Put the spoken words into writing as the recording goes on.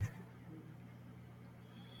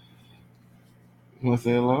You want to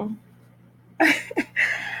say hello?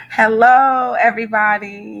 Hello,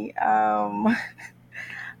 everybody. Oh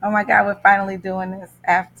my God, we're finally doing this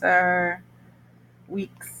after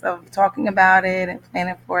weeks of talking about it and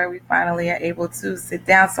planning for it. We finally are able to sit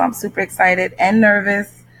down. So I'm super excited and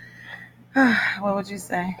nervous. What would you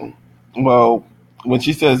say? Well, when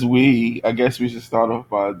she says we, I guess we should start off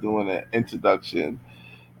by doing an introduction.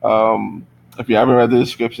 If you haven't read the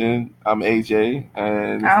description, I'm AJ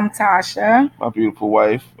and I'm Tasha. my beautiful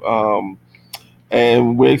wife.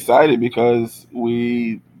 And we're excited because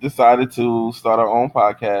we decided to start our own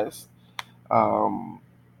podcast. Um,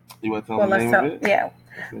 you want to tell Well, them the let's name of tell, it?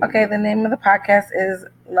 yeah. Okay, the name of the podcast is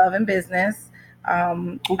Love and Business.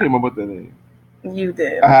 Um, Who came up with the name? you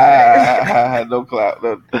did, I okay. had no clout.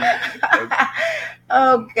 No.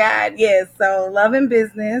 Oh God, yes. So love and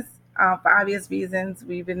business, for obvious reasons.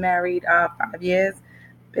 We've been married 5 years,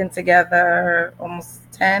 been together almost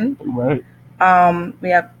 10. Right. We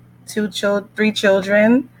have three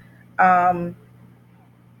children, um,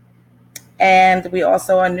 and we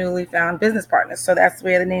also are newly found business partners. So that's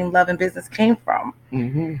where the name Love and Business came from.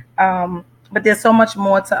 Mm-hmm. But there's so much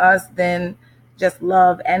more to us than just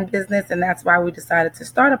love and business, and that's why we decided to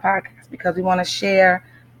start a podcast because we want to share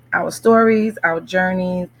our stories, our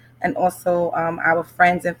journeys, and also our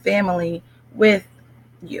friends and family with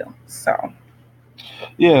you. So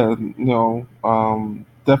Yeah,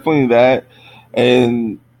 definitely that.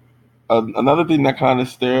 And another thing that kind of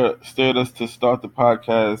stirred us to start the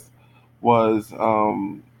podcast was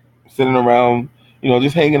sitting around,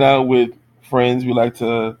 just hanging out with friends. We like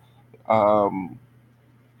to um,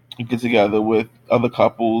 get together with other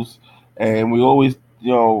couples, and we always,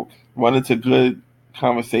 run into good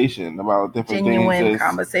conversation about different things. genuine It's,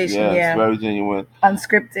 conversation, yeah, it's yeah, very genuine.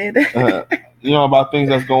 unscripted. uh, about things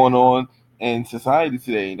that's going on in society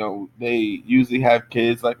today. They usually have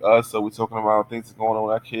kids like us, so we're talking about things that's going on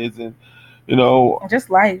with our kids, and you know, Just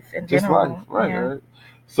life in just life, general. right, Yeah. right.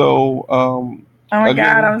 So, Oh my God,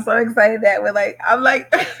 again, I'm so excited that I'm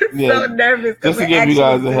like yeah, so nervous because just to we're give you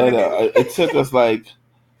actually guys a head doing up, it. it took us like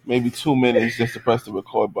maybe 2 minutes just to press the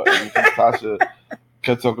record button because Tasha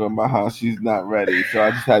kept talking about how she's not ready, so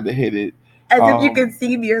I just had to hit it. As if you could Um,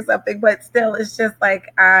 see me or something, but still, it's just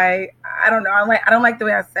like I don't know. I don't like the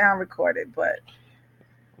way I sound recorded, but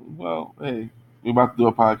well, hey, we're about to do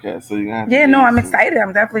a podcast, so you're gonna have to yeah, get no, I'm used to it. excited.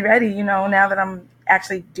 I'm definitely ready. Now that I'm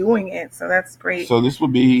actually doing it, so that's great. So this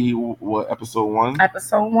would be what, episode one?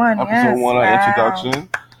 Episode one, Episode yes, one, our wow. introduction.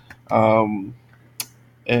 Um,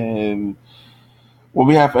 and what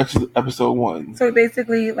we have for episode one. So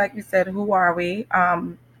basically, like you said, who are we?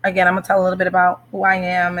 Again, I'm gonna tell a little bit about who I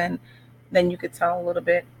am, and then you could tell a little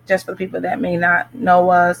bit just for the people that may not know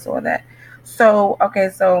us or that. So, okay,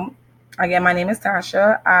 so again, my name is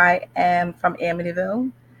Tasha. I am from Amityville,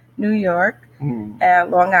 New York,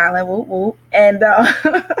 Long Island, whoop whoop, and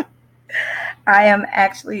I am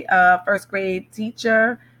actually a first grade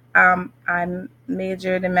teacher. I'm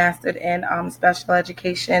majored and mastered in special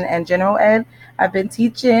education and general ed. I've been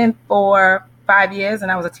teaching for 5 years,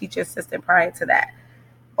 and I was a teacher assistant prior to that.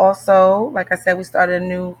 Also, like I said, we started a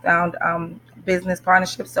new found business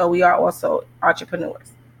partnership, so we are also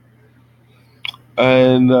entrepreneurs.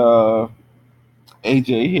 And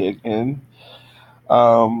AJ here again.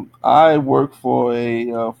 I work for a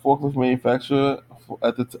forklift manufacturer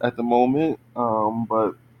at the moment,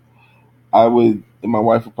 but I would, and my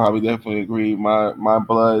wife would probably definitely agree. My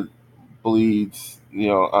blood bleeds,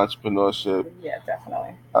 entrepreneurship. Yeah,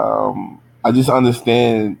 definitely. I just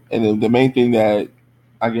understand, and the main thing that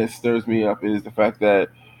I guess stirs me up is the fact that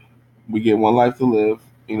we get one life to live.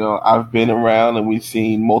 I've been around and we've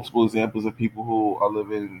seen multiple examples of people who are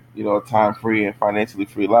living, a time free and financially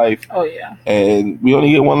free life. Oh yeah. And we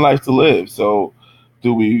only get one life to live. So,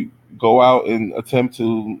 do we go out and attempt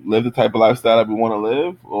to live the type of lifestyle that we want to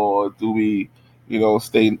live, or do we,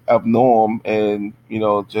 stay up norm and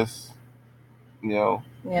just,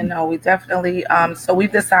 We definitely. So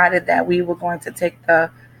we've decided that we were going to take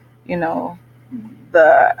you know,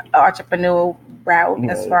 the entrepreneurial route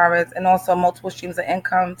as right. far as, and also multiple streams of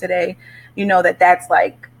income today. That's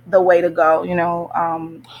like the way to go. Do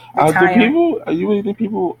Retire. people? You really think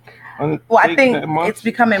people Well, I take think that it's much?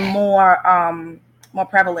 becoming more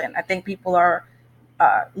prevalent. I think people are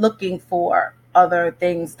looking for other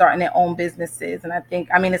things, starting their own businesses, and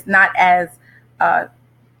I mean, it's not as uh,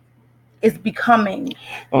 it's becoming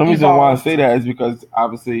The only reason why I evolved. say that is because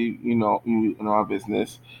obviously, you in our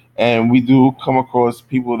business, and we do come across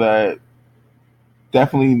people that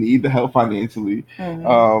definitely need the help financially.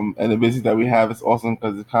 And the business that we have is awesome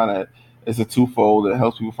because it's a twofold. It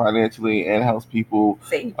helps people financially and helps people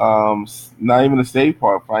Save. not even the save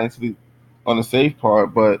part financially on the safe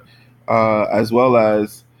part, but as well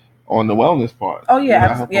as on the wellness part. Oh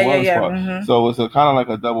yeah, health and wellness part. Mm-hmm. So it's a kind of like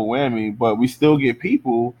a double whammy, but we still get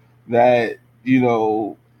people that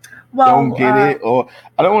don't get it, or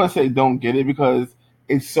I don't want to say don't get it because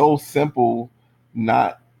it's so simple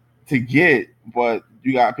not to get, but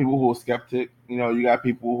you got people who are skeptic. You got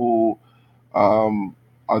people who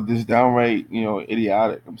are just downright,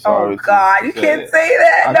 idiotic. I'm sorry. Oh God, you can't say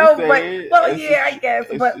that. No, but well, yeah, I guess.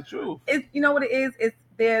 But the truth. It's what it is. It's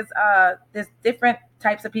there's different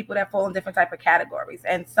types of people that fall in different type of categories,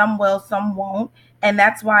 and some will, some won't, and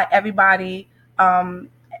that's why everybody's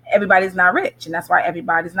not rich, and that's why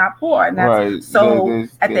everybody's not poor, and that's right. So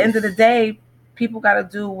at the end of the day, people got to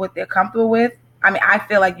do what they're comfortable with. I mean, I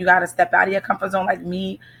feel like you got to step out of your comfort zone, like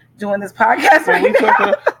me doing this podcast right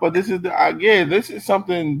now. But this is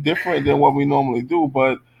something different than what we normally do.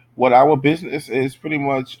 But what our business is pretty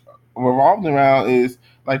much revolved around is,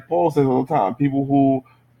 like Paul says all the time, people who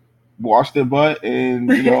wash their butt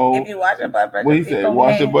and if you wash your butt,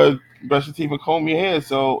 brush your butt, brush your teeth and comb your hair.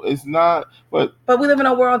 So it's not, but we live in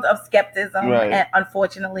a world of skepticism, right. and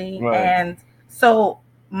unfortunately, right. and so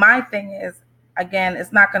my thing is, again,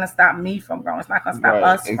 it's not going to stop me from growing. It's not going to stop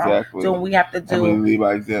us from doing what we have to do. Lead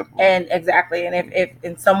by example. And exactly. And if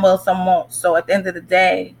and some will, some won't. So at the end of the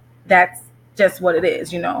day, that's just what it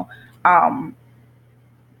is, and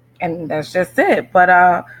that's just it.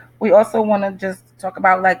 But we also want to just talk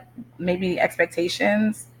about like maybe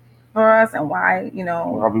expectations for us and why,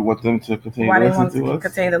 why we want them to continue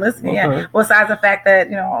to listen. Okay. Yeah. Besides the fact that,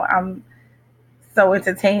 I'm so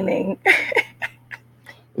entertaining.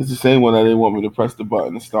 It's the same one that they want me to press the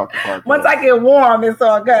button to start the podcast. Once I get warm, it's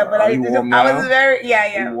all good. But I was very,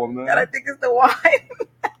 yeah. Warm now? And I think it's the wine.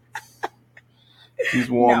 She's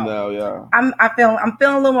warm now, yeah. I'm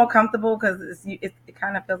feeling a little more comfortable because it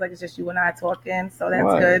kind of feels like it's just you and I talking, so that's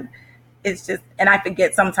right. good. It's just, and I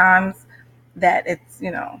forget sometimes that it's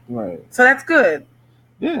right. So that's good.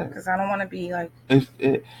 Yeah, because I don't want to be like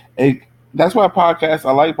that's why I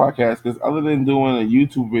like podcasts because other than doing a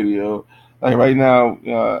YouTube video. Like right now,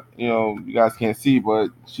 you guys can't see, but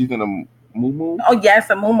she's in a muumuu. Oh yes,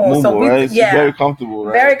 a muumuu. So right? She's very comfortable,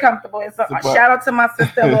 right? Very comfortable. And so shout out to my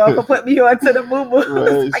sister-in-law for putting me onto the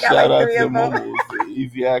muumuu. Right. Shout out to the muumuu.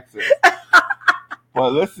 Easy access.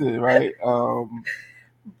 But listen, right?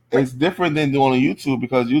 It's different than doing on YouTube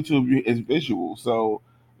because YouTube is visual. So,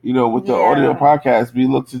 with the audio podcast, we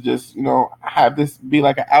look to just, have this be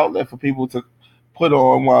like an outlet for people to put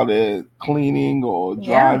on while they're cleaning or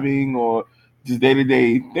driving or just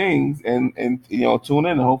day-to-day things and tune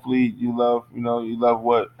in and hopefully you love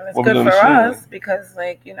what it's good for us because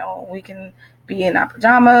we can be in our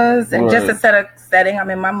pajamas and just to set a setting.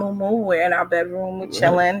 I'm in my muumuu, we're in our bedroom, we're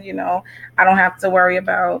chilling, I don't have to worry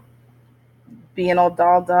about being all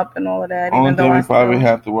dolled up and all of that. Only thing we probably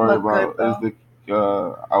have to worry about is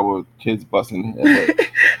our kids busting head.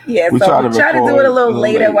 Yeah, we try to do it a little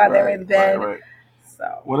later while they're in bed. Right.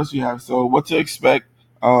 So what else you have? So what to expect?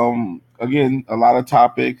 Again, a lot of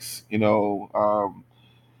topics. Me and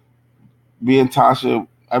Tasha,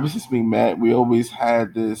 ever since we met, we always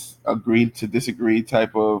had this agree to disagree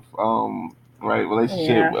type of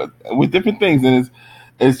relationship with different things, and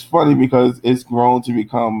it's funny because it's grown to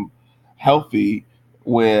become healthy.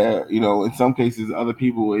 Where in some cases other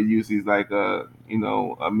people it uses like a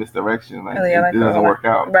misdirection, like it doesn't work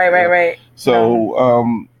out. Right.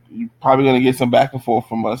 So you're probably gonna get some back and forth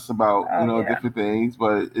from us about different things,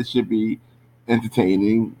 but it should be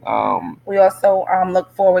entertaining. We also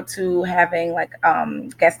look forward to having like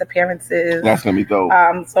guest appearances. That's gonna be dope.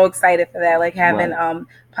 I'm so excited for that. Like having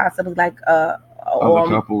possibly like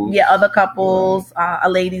other couples, a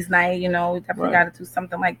ladies' night. We definitely got to do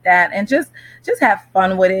something like that, and just have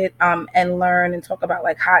fun with it, and learn and talk about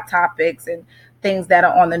like hot topics and things that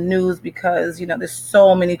are on the news because there's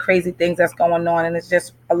so many crazy things that's going on, and it's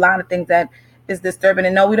just a lot of things that is disturbing.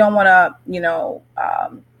 And no, we don't want to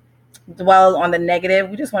dwell on the negative.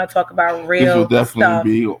 We just want to talk about real stuff. This will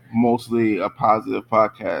definitely be mostly a positive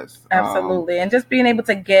podcast. Absolutely, and just being able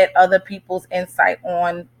to get other people's insight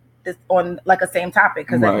on this on like a same topic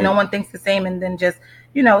because no one thinks the same, and then just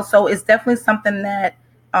so it's definitely something that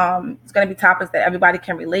it's going to be topics that everybody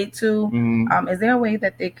can relate to. Mm-hmm. Is there a way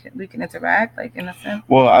that we can interact, like in a sense?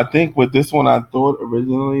 Well, I think with this one, I thought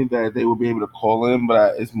originally that they would be able to call in,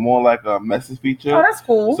 but it's more like a message feature. Oh, that's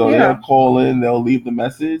cool. So they'll call in, they'll leave the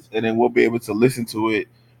message, and then we'll be able to listen to it.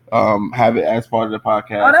 Have it as part of the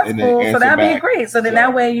podcast. Oh, that's cool. So that'd be great. So then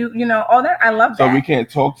that way I love that. So we can't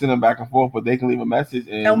talk to them back and forth, but they can leave a message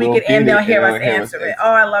and they'll hear us answer it.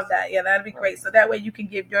 Oh, I love that. Yeah, that'd be great. So that way you can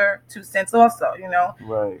give your 2 cents also,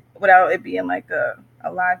 right, without it being like a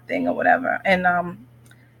a live thing or whatever. And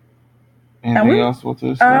anything else with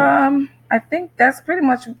this? I think that's pretty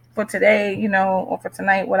much for today, or for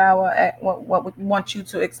tonight. What we want you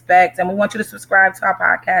to expect, and we want you to subscribe to our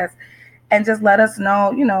podcast, and just let us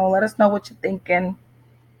know. Let us know what you're thinking.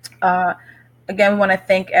 Again, we want to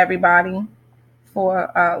thank everybody for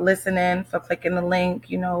listening, for clicking the link,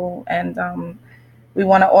 and we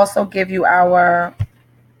want to also give you our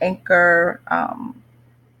Anchor,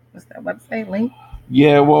 what's that website link?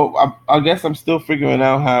 Yeah, well, I guess I'm still figuring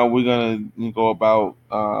out how we're going to go about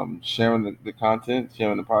sharing the content,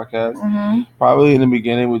 sharing the podcast. Mm-hmm. Probably in the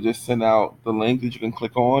beginning, we'll just send out the link that you can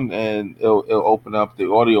click on, and it'll open up the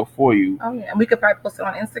audio for you. Oh, yeah. And we could probably post it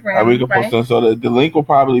on Instagram. And we can post it. So the link will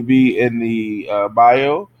probably be in the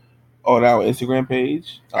bio on our Instagram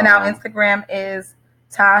page. And our Instagram is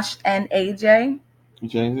Tosh and AJ. You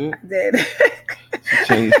changed it? I did. She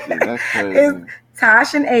changed it. That's crazy. It's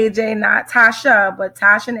Tosh and AJ, not Tasha, but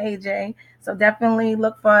Tosh and AJ. So definitely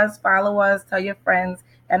look for us, follow us, tell your friends.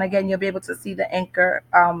 And again, you'll be able to see the Anchor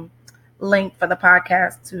link for the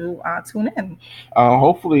podcast to tune in.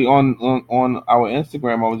 Hopefully on our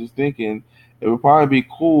Instagram, I was just thinking it would probably be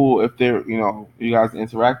cool if they're, you guys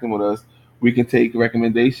interacting with us. We can take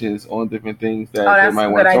recommendations on different things that they might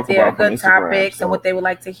want to talk about. Good topics and what they would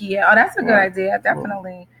like to hear. Oh, that's a good idea,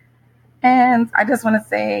 definitely. And I just want to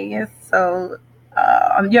say,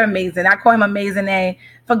 you're amazing. I call him Amazing A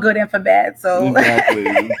for good and for bad. So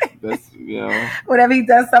exactly, that's whenever he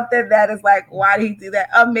does something that is like, why did he do that?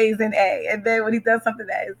 Amazing A. And then when he does something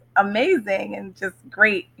that is amazing and just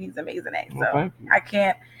great, he's Amazing A. So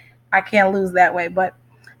I can't lose that way. But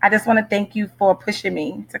I just want to thank you for pushing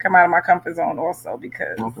me to come out of my comfort zone also,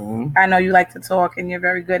 because I know you like to talk and you're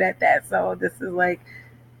very good at that. So this is like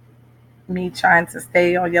me trying to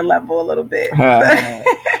stay on your level a little bit.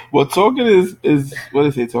 Well, talking is what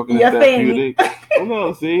is it? Talking is therapeutic. Oh,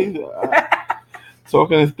 no, see,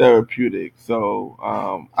 talking is therapeutic. So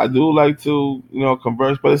I do like to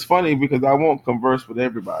converse, but it's funny because I won't converse with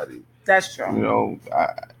everybody. That's true.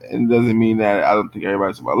 It doesn't mean that I don't think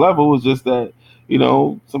everybody's on my level. It's just that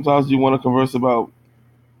sometimes you want to converse about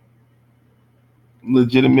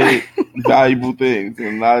legitimate, valuable things,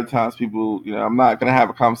 and a lot of times people, I'm not gonna have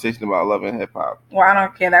a conversation about love and hip hop. Well, I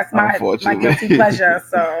don't care. That's my guilty pleasure.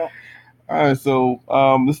 So. All right, so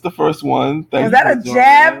this is the first one. Was that a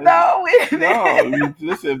jab, though? No,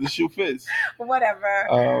 listen, if the shoe fits. Whatever.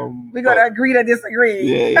 We're gonna agree to disagree.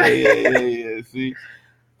 Yeah. See.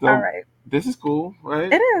 So, all right. This is cool,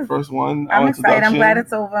 right? It is. First one. I'm excited. I'm glad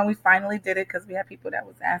it's over and we finally did it because we had people that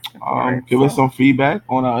was asking for it. Give us some feedback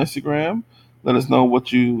on our Instagram. Let us know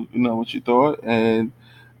what you thought, and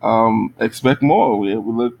expect more. We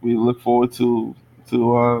look forward to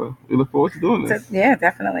doing this. Yeah,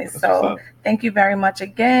 definitely. So thank you very much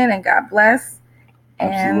again, and God bless.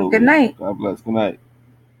 Absolutely. And good night. God bless. Good night.